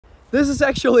This is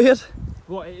actually it.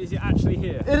 What, is it actually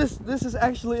here? It is. This is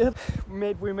actually it.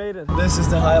 We made it. This is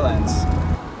the Highlands.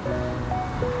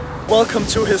 Welcome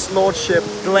to His Lordship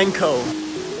Glencoe.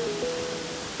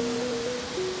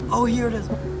 Oh, here it is.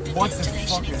 What the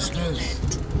fuck is this?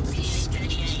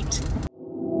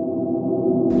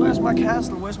 Where's my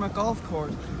castle? Where's my golf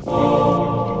course?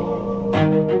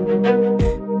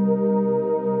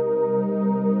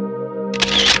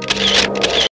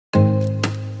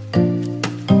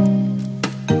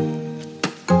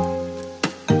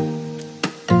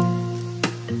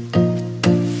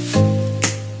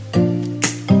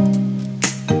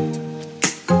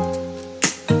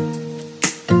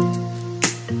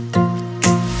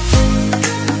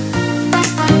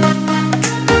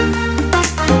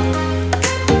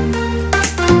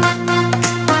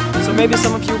 Maybe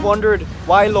some of you wondered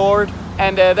why Lord,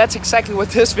 and that's exactly what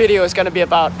this video is gonna be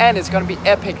about, and it's gonna be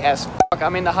epic as fuck.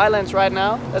 I'm in the Highlands right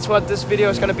now. That's what this video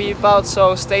is gonna be about,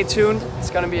 so stay tuned.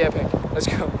 It's gonna be epic. Let's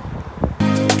go.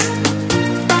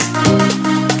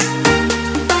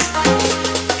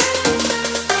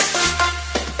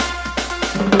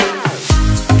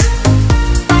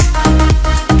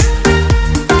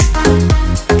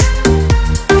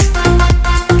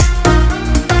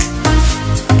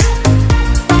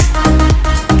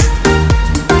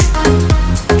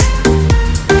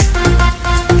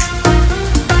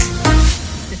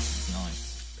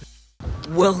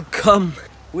 Welcome!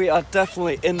 We are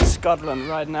definitely in Scotland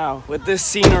right now with this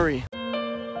scenery.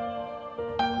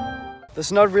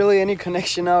 There's not really any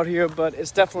connection out here, but it's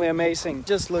definitely amazing.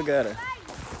 Just look at it.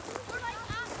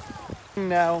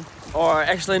 Now, or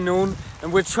actually noon,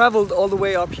 and we've traveled all the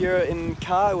way up here in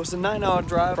car. It was a 9-hour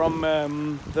drive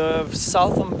from the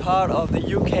southern part of the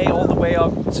UK all the way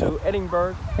up to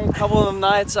Edinburgh. A couple of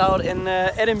nights out in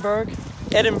Edinburgh.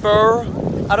 I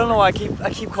don't know why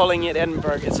I keep calling it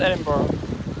Edinburgh. It's Edinburgh.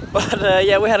 But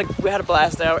yeah, we had a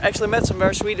blast there. Actually met some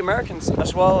very sweet Americans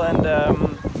as well, and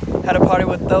had a party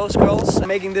with those girls. I'm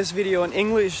making this video in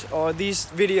English, or these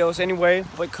videos anyway,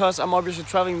 because I'm obviously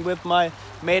traveling with my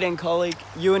mate and colleague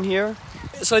Ewan here.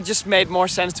 So it just made more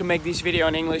sense to make this video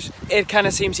in English. It kind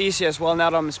of seems easier as well now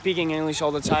that I'm speaking English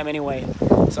all the time anyway.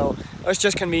 So it's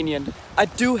just convenient. I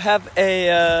do have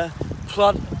a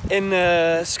plot in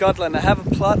Scotland. I have a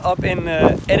plot up in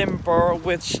Edinburgh,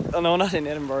 which, oh no, not in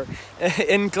Edinburgh,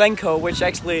 in Glencoe, which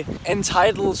actually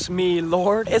entitles me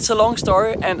Lord. It's a long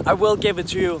story, and I will give it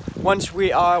to you once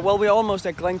we are, well, we're almost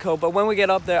at Glencoe, but when we get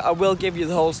up there, I will give you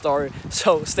the whole story,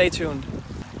 so stay tuned.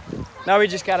 Now we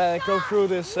just gotta go through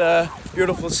this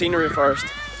beautiful scenery first.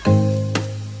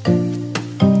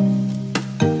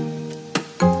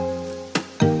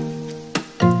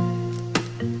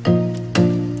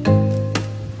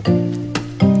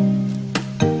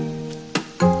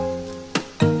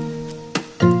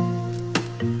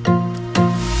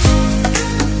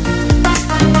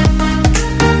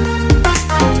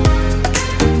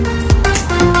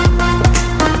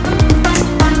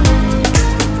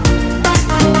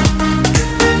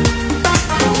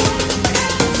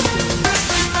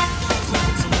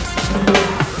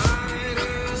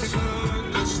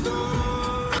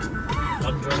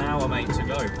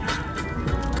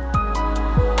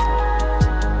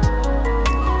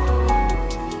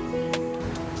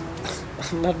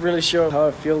 I'm not really sure how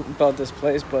I feel about this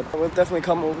place, but we've definitely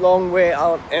come a long way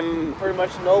out in pretty much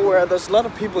nowhere. There's a lot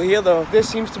of people here though. This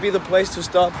seems to be the place to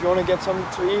stop if you want to get something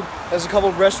to eat. There's a couple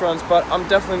of restaurants, but I'm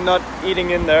definitely not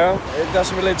eating in there. It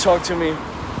doesn't really talk to me.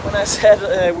 When I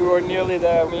said we were nearly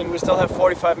there, I mean we still have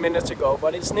 45 minutes to go,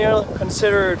 but it's nearly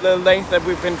considered the length that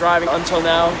we've been driving until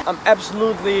now. I'm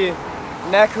absolutely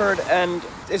knackered, and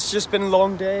it's just been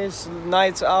long days,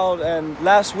 nights out, and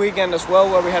last weekend as well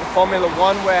where we had Formula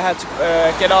 1 where I had to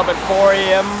get up at 4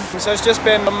 AM. So it's just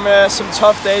been some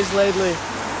tough days lately,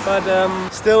 but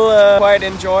still quite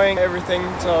enjoying everything,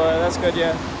 so that's good,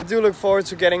 yeah. I do look forward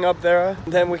to getting up there,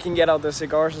 then we can get out the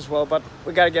cigars as well, but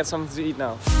we gotta get something to eat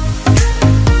now.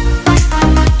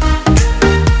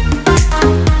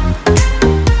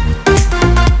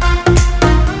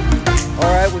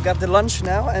 We got the lunch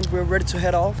now and we're ready to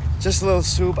head off. Just a little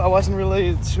soup. I wasn't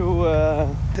really too,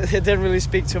 it didn't really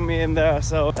speak to me in there,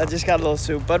 so I just got a little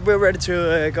soup. But we're ready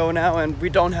to go now, and we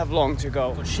don't have long to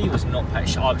go. But she was not paying.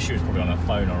 She was probably on her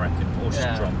phone, I reckon, or she's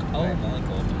drunk. Oh my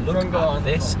god, look at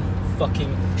this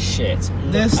fucking shit.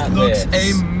 This looks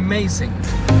amazing.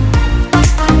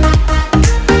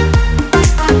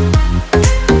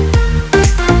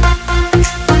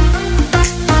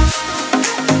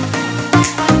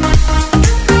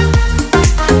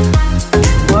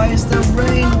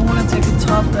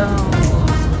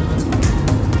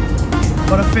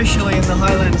 But officially in the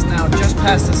Highlands now, just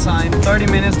past the sign, 30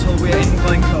 minutes till we're in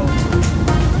Glencoe.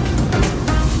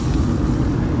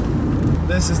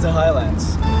 This is the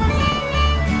Highlands.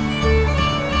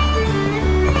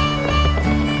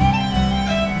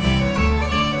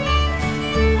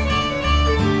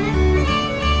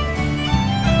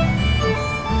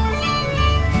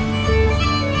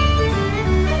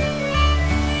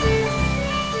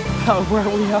 Where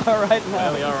we are right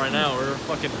now. Where we are right now, we're a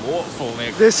fucking waterfall,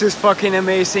 Nick. This is fucking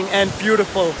amazing and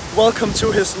beautiful. Welcome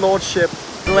to His Lordship,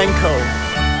 Glencoe.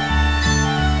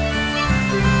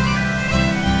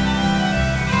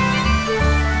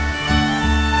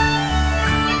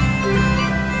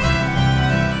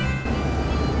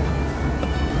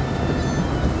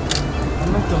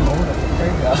 I'm not the Lord of the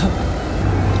Glencoe.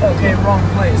 Okay, wrong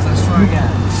place. Let's try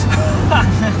again.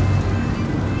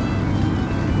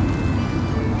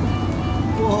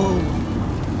 Whoa,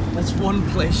 that's one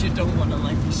place you don't want to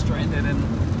like be stranded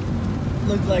in.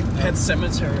 Look like Pet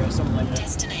Cemetery or something like that.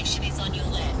 Destination is on your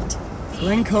left.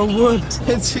 Glencoe Wood,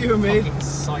 it's here, mate.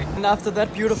 Sight. And after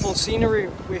that beautiful scenery,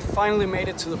 we finally made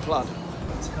it to the plot.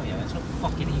 I tell you, it's not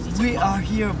fucking easy to We find. are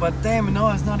here, but damn,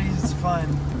 no, it's not easy to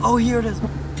find. Oh, here it is.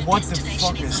 What the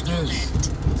Destination fuck is on your this?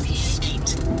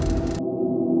 left.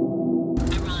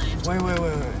 Arrived.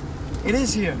 Wait. It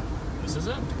is here. This is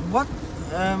it? What?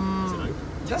 Is it open?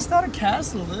 That's not a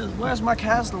castle. Where's my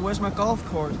castle? Where's my golf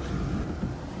course?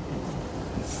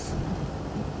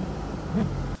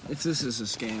 If this is a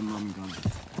scam, I'm gonna.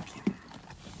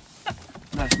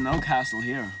 There's no castle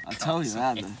here. I'll tell you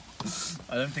that.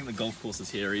 I don't think the golf course is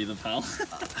here either, pal.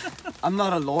 I'm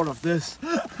not a lord of this.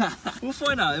 We'll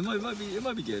find out. It might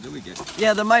be good. It'll be good.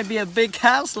 Yeah, there might be a big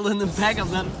castle in the back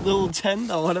of that little tent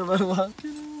or whatever it was.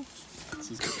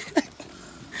 This is good.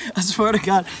 I swear to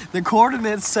God, the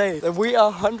coordinates say that we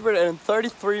are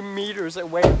 133 meters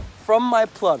away from my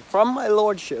plot, from my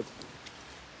lordship.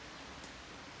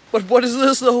 But what is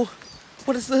this though?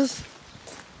 What is this?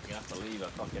 You have to leave a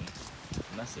fucking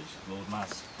message, Lord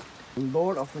Mass.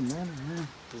 Lord of the Manor, man.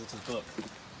 Visitor's book.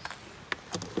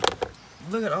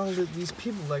 Look at all these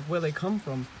people, like where they come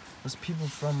from. There's people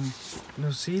from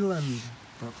New Zealand,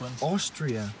 Brooklyn.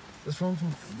 Austria. There's from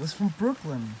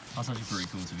Brooklyn. That's actually pretty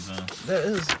cool, to be fair. There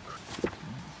is.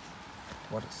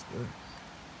 What is this?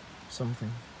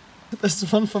 Something.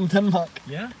 There's one from Denmark.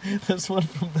 Yeah? There's one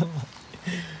from Denmark.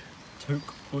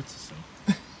 Toke Hutterson.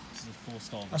 This is a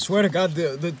 4-star. I swear to God,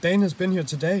 the Dane has been here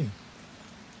today.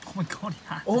 Oh my god, he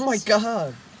has. Oh my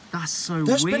God. That's so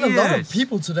There's weird. been a lot of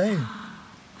people today.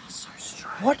 That's so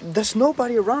strange. What? There's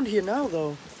nobody around here now,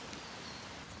 though.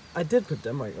 I did put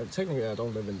Denmark. Technically, I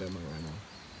don't live in Denmark right now.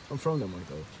 I'm from Denmark,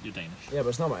 though. You're Danish. Yeah, but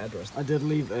it's not my address. I did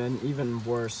leave an even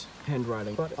worse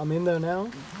handwriting. But I'm in there now.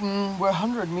 We're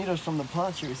 100 meters from the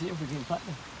plot. Should we see if we can find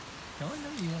it? No, I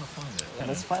know you want to find it. Yeah,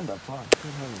 let's find that plot.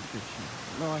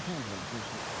 No, I can't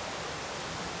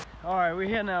Alright, we're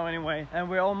here now anyway, and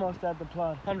we're almost at the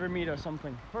plot. 100 meters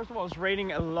something. First of all, it's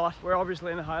raining a lot. We're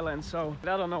obviously in the Highlands, so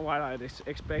I don't know what I'd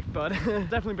expect, but it's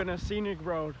definitely been a scenic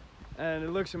road, and it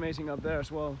looks amazing up there as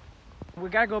well. We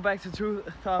gotta go back to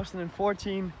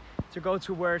 2014 to go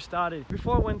to where it started.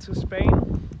 Before I went to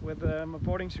Spain with my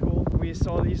boarding school, we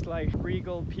saw these like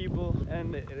regal people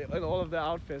and all of the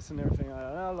outfits and everything like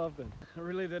that. I loved it. I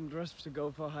really didn't dress to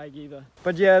go for a hike either.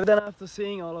 But yeah, then after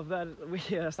seeing all of that, we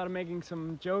started making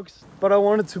some jokes. But I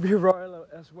wanted to be royal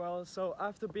as well. So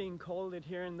after being called it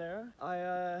here and there,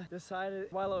 I decided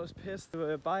while I was pissed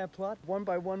to buy a plot 1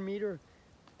 by 1 meter.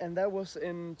 And that was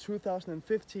in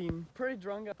 2015. Pretty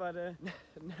drunk, but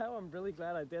now I'm really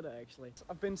glad I did it actually.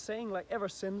 I've been saying like ever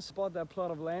since I bought that plot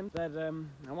of land that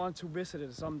I want to visit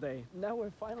it someday. Now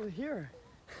we're finally here.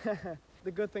 The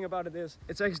good thing about it is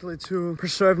it's actually to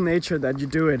preserve nature that you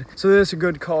do it. So there's a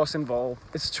good cause involved.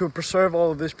 It's to preserve all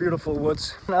of these beautiful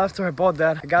woods. And after I bought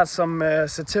that, I got some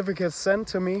certificates sent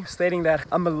to me stating that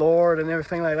I'm a lord and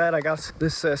everything like that. I got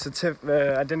this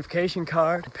identification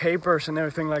card, papers and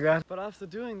everything like that. But after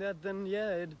doing that, then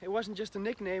yeah, it wasn't just a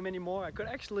nickname anymore. I could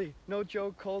actually, no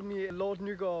joke, call me Lord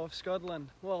Nyegaard of Scotland.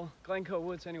 Well, Glencoe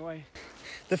Woods anyway.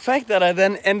 The fact that I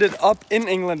then ended up in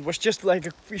England was just like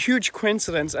a huge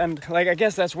coincidence, and like I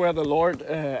guess that's where the Lord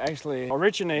actually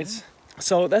originates.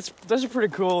 So that's a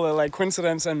pretty cool like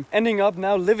coincidence, and ending up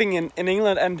now living in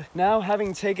England, and now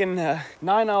having taken a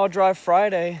 9-hour drive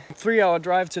Friday, 3-hour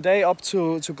drive today up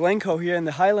to Glencoe here in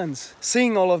the Highlands.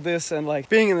 Seeing all of this and like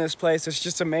being in this place is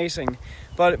just amazing.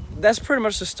 But that's pretty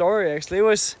much the story actually.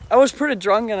 I was pretty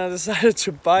drunk and I decided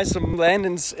to buy some land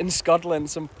in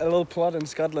Scotland, a little plot in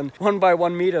Scotland, 1 by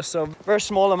 1 meter, so very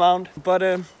small amount, but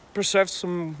preserved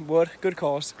some wood, good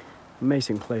cause.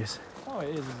 Amazing place. Oh, it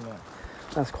is, isn't it?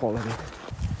 That's quality.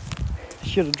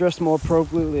 Should have dressed more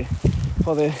appropriately.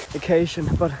 for the occasion.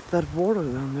 But that water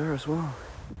down there as well.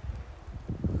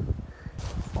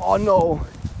 Oh no!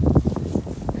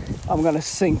 I'm gonna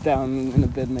sink down in a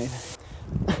bit, mate.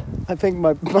 I think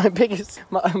my biggest...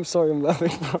 I'm sorry I'm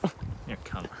laughing, bro. You're a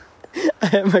cunt.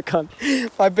 I am a cunt.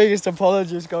 My biggest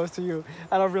apologies goes to you.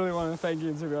 And I really want to thank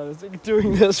you, to be honest,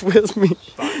 doing this with me.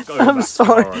 I'm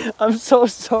sorry. Tomorrow. I'm so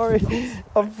sorry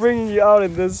of bringing you out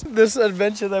in this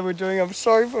adventure that we're doing. I'm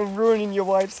sorry for ruining your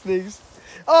white sneaks.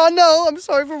 Oh no, I'm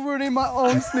sorry for ruining my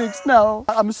own sneaks now.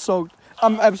 I'm soaked.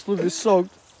 I'm absolutely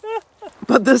soaked.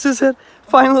 But this is it.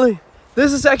 Finally.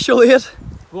 This is actually it.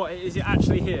 What, is it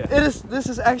actually here? It is. This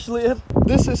is actually it.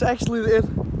 This is actually it.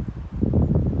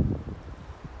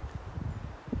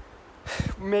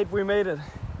 Mate, we made it.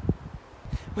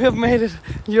 We have made it.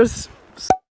 You're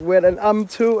wet and I'm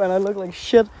too, and I look like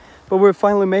shit. But we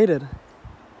finally made it.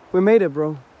 We made it,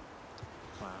 bro.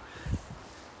 Wow.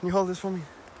 Can you hold this for me?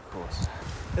 Of course.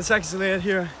 It's actually it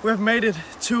here. We have made it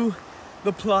to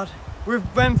the plot. We've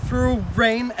went through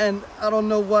rain and I don't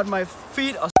know what. My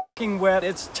feet are wet.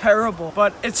 It's terrible,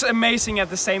 but it's amazing at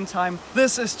the same time.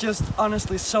 This is just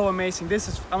honestly so amazing.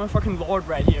 I'm a fucking lord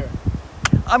right here.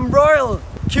 I'm royal.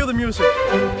 Cue the music.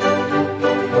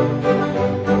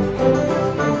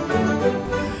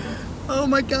 Oh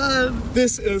my god.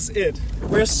 This is it.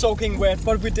 We're soaking wet,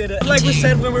 but we did it. Like we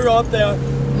said when we were up there.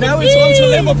 Now it's on to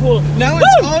Liverpool. Now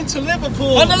it's on to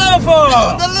Liverpool. On to Liverpool!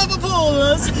 The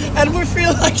Liverpoolers. And we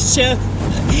feel like shit.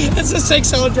 It's a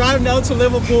 6-hour drive now to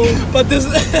Liverpool, but this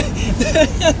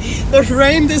the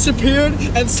rain disappeared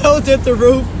and so did the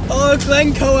roof. Oh,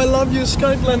 Glencoe, I love you.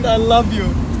 Scotland, I love you.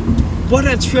 What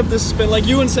a trip this has been. Like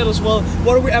Ewan said as well,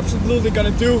 what are we absolutely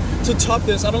gonna do to top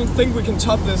this? I don't think we can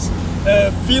top this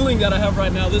feeling that I have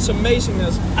right now, this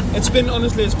amazingness. It's been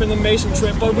an amazing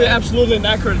trip, but we're absolutely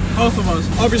knackered, both of us.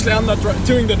 Obviously I'm not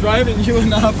doing the driving, you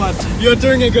and I, but you're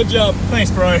doing a good job.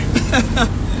 Thanks, bro.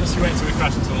 Just wait till we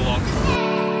crash into the lock.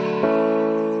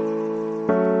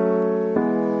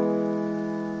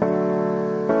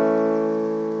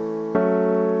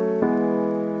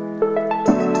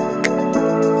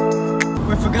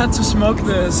 Forgot to smoke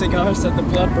the cigars at the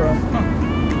Blood, bro.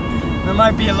 There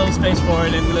might be a little space for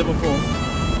it in Liverpool.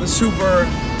 The super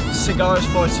cigars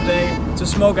for today to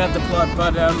smoke at the Blood,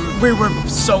 but we were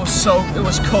so soaked. It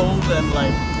was cold and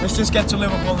like, let's just get to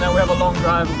Liverpool now. We have a long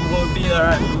drive. We'll be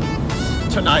there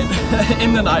tonight,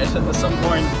 in the night at some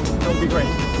point. It'll be great.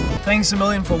 Thanks a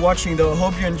million for watching though.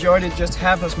 Hope you enjoyed it just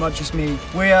half as much as me.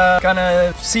 We are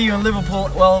gonna see you in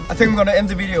Liverpool. Well, I think I'm gonna end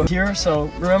the video here,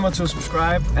 so remember to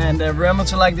subscribe and remember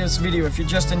to like this video if you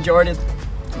just enjoyed it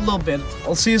a little bit.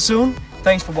 I'll see you soon.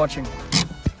 Thanks for watching.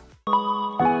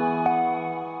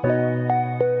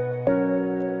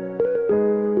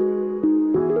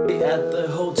 At the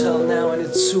hotel now and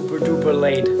it's super duper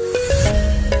late.